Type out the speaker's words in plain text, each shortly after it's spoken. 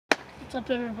What's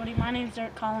up, everybody? My name's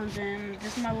Derek Collins, and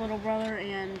this is my little brother,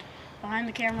 and behind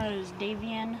the camera is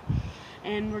Davian,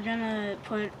 and we're gonna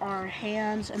put our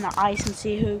hands in the ice and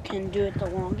see who can do it the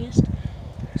longest.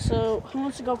 So, who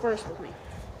wants to go first with me?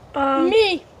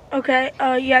 Me. Okay,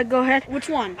 yeah, go ahead. Which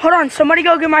one? Hold on, somebody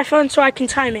go get my phone so I can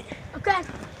time it. Okay.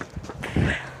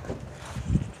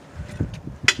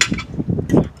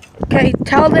 Okay,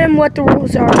 tell them what the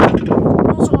rules are.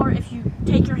 Rules are, if you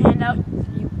take your hand out,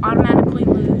 you automatically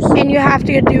lose. And you have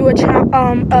to do a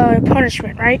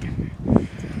punishment, right?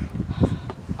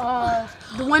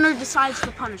 The winner decides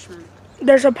the punishment.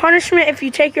 There's a punishment if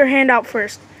you take your hand out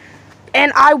first.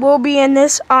 And I will be in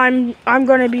this.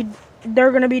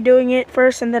 They're gonna be doing it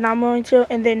first, and then I'm going to,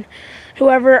 and then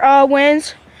whoever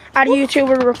wins out of you two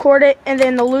will record it, and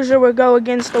then the loser will go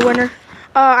against the winner.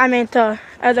 I meant the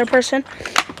other person.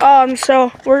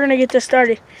 So we're gonna get this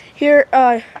started. Here,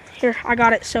 I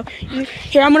got it. So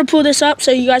here, I'm gonna pull this up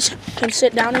so you guys can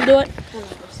sit down and do it.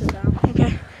 Sit down.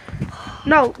 Okay.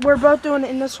 No, we're both doing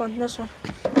it in this one. This one.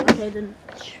 Okay, then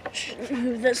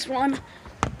move this one.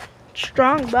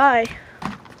 Strong bye.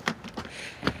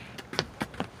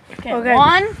 Okay, Okay.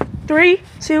 1, 3,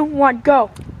 2, 1, go.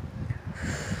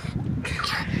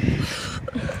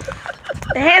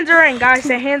 The hands are in, guys.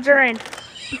 The hands are in.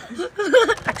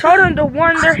 I told them to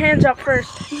warm their hands up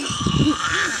first.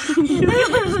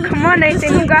 Come on,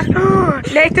 Nathan. You got.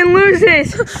 Nathan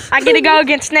loses. I get to go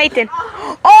against Nathan.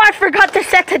 Oh, I forgot to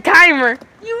set the timer.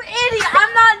 You idiot!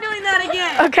 I'm not doing that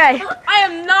again. Okay. I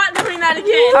am not doing that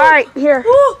again. All right, here.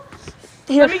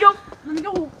 Here. Let me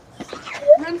go.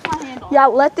 rinse my hand off. Yeah,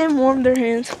 let them warm their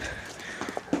hands.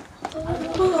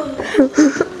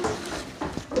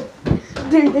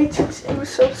 Dude, it was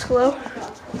so slow.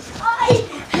 I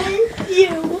hate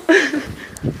you.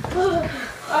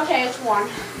 Okay, it's warm.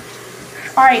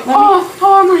 All right,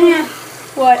 Oh, my hand.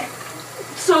 What?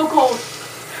 It's so cold.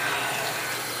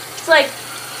 It's like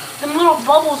them little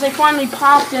bubbles, they finally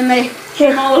popped and they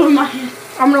came all over my hand.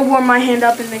 I'm gonna warm my hand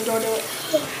up and then go do it.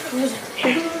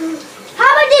 How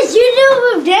about this? You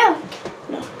do move down.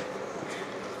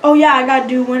 Oh yeah, I gotta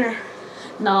do winner.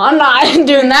 No, I'm not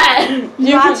doing that.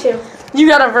 You got to. You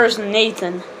gotta verse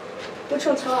Nathan. Which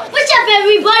one's hot? What's up,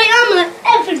 everybody? I'm an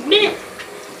effing minute.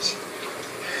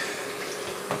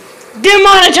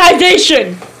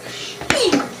 Demonetization!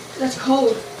 That's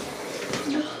cold.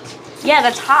 Yeah,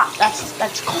 that's hot.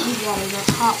 That's cold water. That's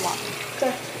hot water.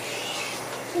 Okay.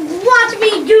 Watch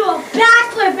me do a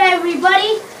backflip,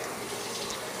 everybody.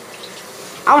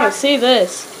 I wanna see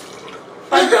this.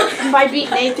 If I beat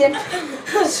Nathan,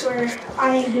 I swear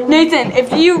I ain't doing it. Nathan, if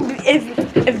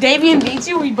Davian beats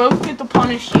you, we both get to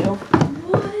punish you.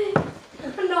 What?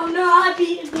 No, I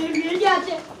beat you.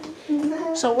 Gotcha.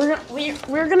 So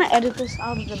we're gonna edit this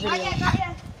out of the video. Not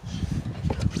yet.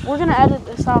 We're gonna edit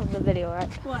this out of the video,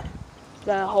 right? What?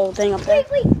 The whole thing up there.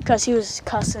 Wait. Because he was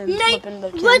cussing, flipping the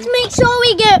camera. Let's make sure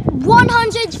we get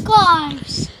 100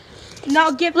 subscribes.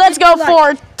 No, Let's go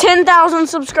for 10,000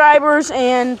 subscribers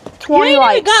and 20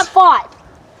 likes. You got 5.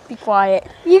 Be quiet.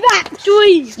 You got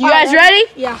 3. You guys ready?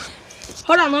 Yeah.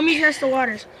 Hold on, let me test the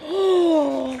waters.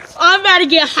 I'm about to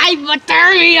get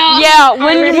hypothermia. Yeah,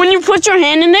 when you put your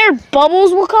hand in there,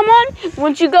 bubbles will come on.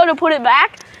 Once you go to put it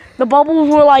back, the bubbles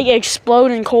will like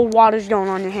explode and cold water's going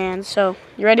on your hands. So,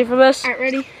 you ready for this? All right,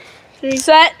 ready? 3,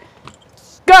 set,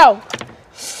 go.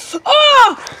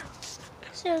 Oh!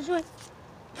 Seriously.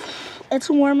 It's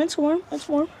warm. It's warm. It's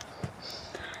warm.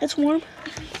 It's warm.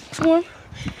 It's warm.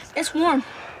 It's warm.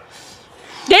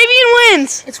 Davian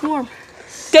wins. It's warm.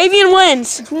 Davian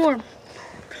wins. It's warm.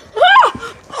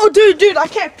 Ah! Oh, dude, I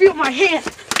can't feel my hand.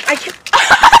 I can't.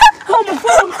 Oh, my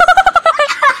phone.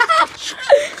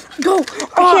 Go.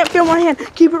 I can't feel my hand.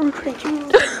 Keep it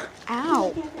recording.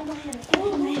 Ow.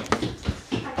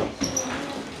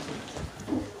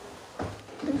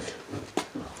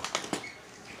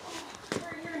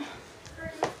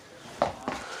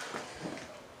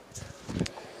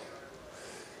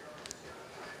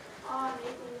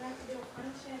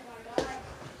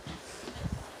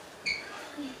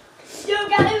 You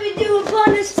gotta do a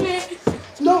punishment.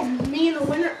 No, me and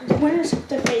the winners have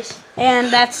to face.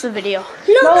 And that's the video.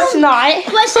 No, it's not.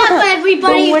 What's up,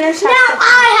 everybody? The winners Now have to-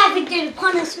 I have to do the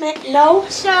punishment. No.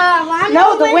 So I'm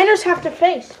No, the win. winners have to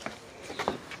face.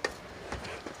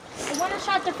 The winners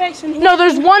have to face. And No,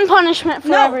 there's one punishment for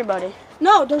No. everybody.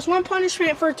 No, there's one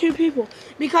punishment for 2 people.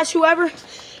 Because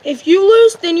if you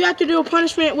lose, then you have to do a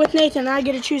punishment with Nathan, and I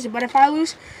get to choose it. But if I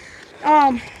lose,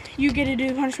 you get to do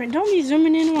the punishment. Don't be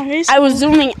zooming into my face. I was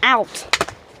zooming out.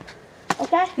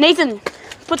 Okay? Nathan,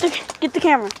 get the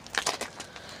camera.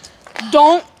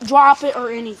 Don't drop it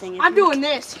or anything. I'm doing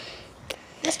this.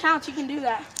 This counts. You can do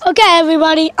that. Okay,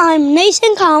 everybody. I'm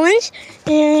Nathan Collins,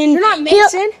 and You're not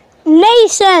Mason.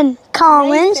 Nathan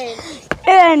Collins,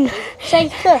 and Say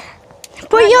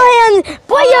put your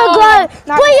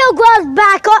gloves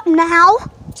back up now.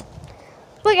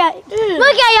 Look at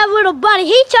your little buddy.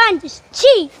 He's trying to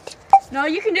cheat. No,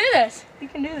 you can do this. You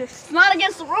can do this. It's not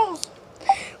against the rules.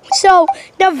 So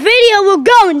the video will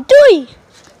go in 3,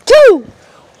 2,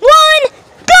 1,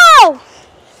 go!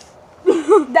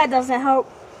 That doesn't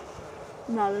help.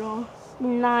 Not at all.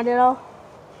 Not at all.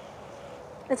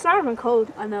 It's not even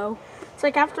cold. I know. It's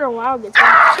like after a while it gets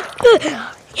cold.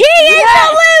 He is the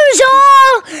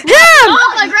loser! Him!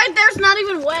 Oh, like right there's not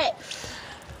even wet.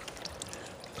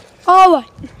 Oh,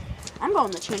 I'm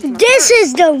going to change my this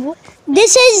is the.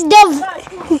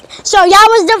 So that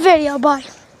was the video, bye.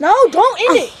 No, don't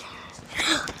end it.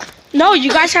 No,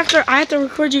 you guys have to. I have to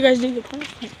record you guys do the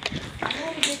punishment.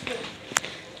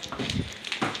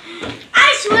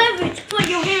 I swear it's put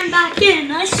your hand back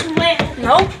in. I swear.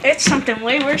 Nope, it's something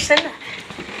way worse than that.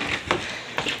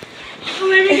 When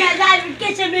we get that, we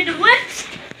get him in the whips.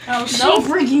 Oh, so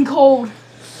freaking cold.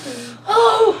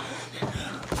 Oh,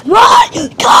 my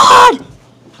God!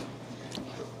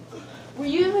 Were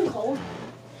you even cold?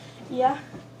 Yeah.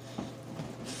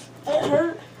 It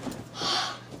hurt.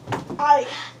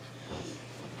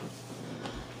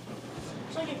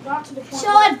 It's like it got to the point. So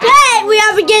I bet we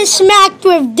have to get smacked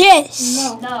with this.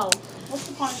 No. What's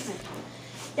the punishment?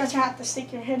 You guys have to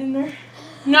stick your head in there.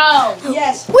 No.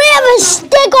 Yes. We have a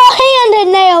stick or hand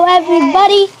in there,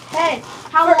 everybody. Hey,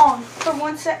 how long? For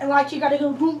 1 second, like you gotta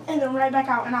go boom and then right back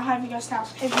out, and I'll have you guys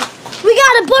towels. Hey, We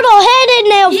gotta put our head in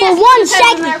there for 1 In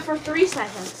second. there for 3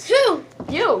 seconds. Who?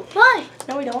 You. Why?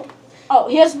 no, we don't. Oh,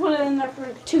 he has to put it in there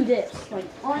for 2 dips. Like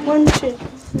 1, 2.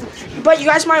 But you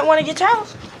guys might want to get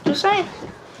towels. Just saying.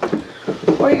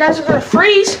 Or you guys are gonna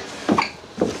freeze.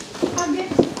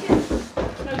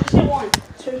 No, just get 1.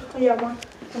 2. Yeah, 1.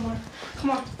 Come on.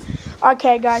 Come on.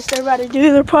 Okay, guys, they're about to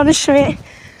do their punishment.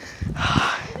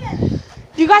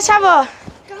 You guys have a.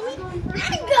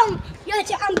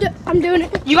 I'm doing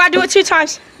it. You gotta do it 2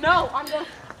 times. No, I'm done.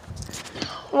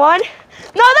 1.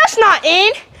 No, that's not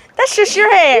in. That's just your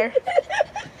hair.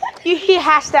 He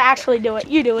has to actually do it.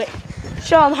 You do it.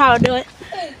 Show him how to do it.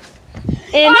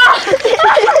 In.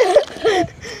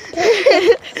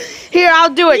 Here, I'll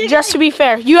do it just to be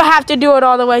fair. You have to do it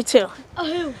all the way too.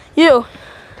 Who? You.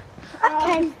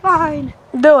 Okay, fine.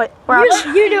 Do it.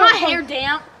 You do My it. hair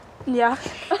damp. Yeah.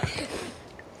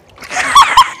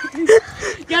 You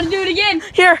gotta do it again.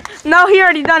 Here. No, he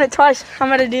already done it twice. I'm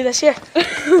gonna do this here.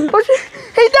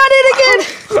 He done it again.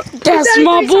 That's done it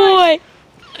my 3 boy.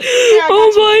 Here,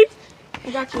 Oh my.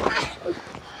 I got you.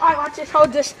 Alright, watch this.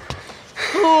 Hold this.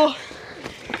 Oh.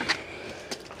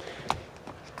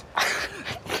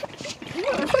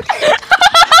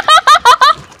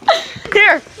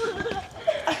 Here.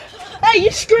 Hey,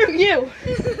 you screwed you.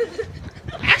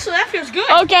 Actually, that feels good.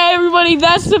 Okay, everybody,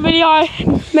 that's the video.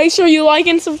 Make sure you like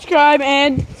and subscribe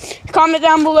and comment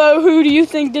down below who do you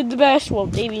think did the best. Well,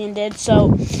 Davian did, so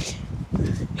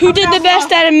who did the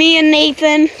best out of me and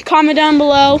Nathan? Comment down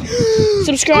below.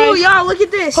 Subscribe. Oh, y'all, look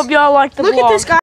at this. Hope y'all like the vlog. Look at this, guys.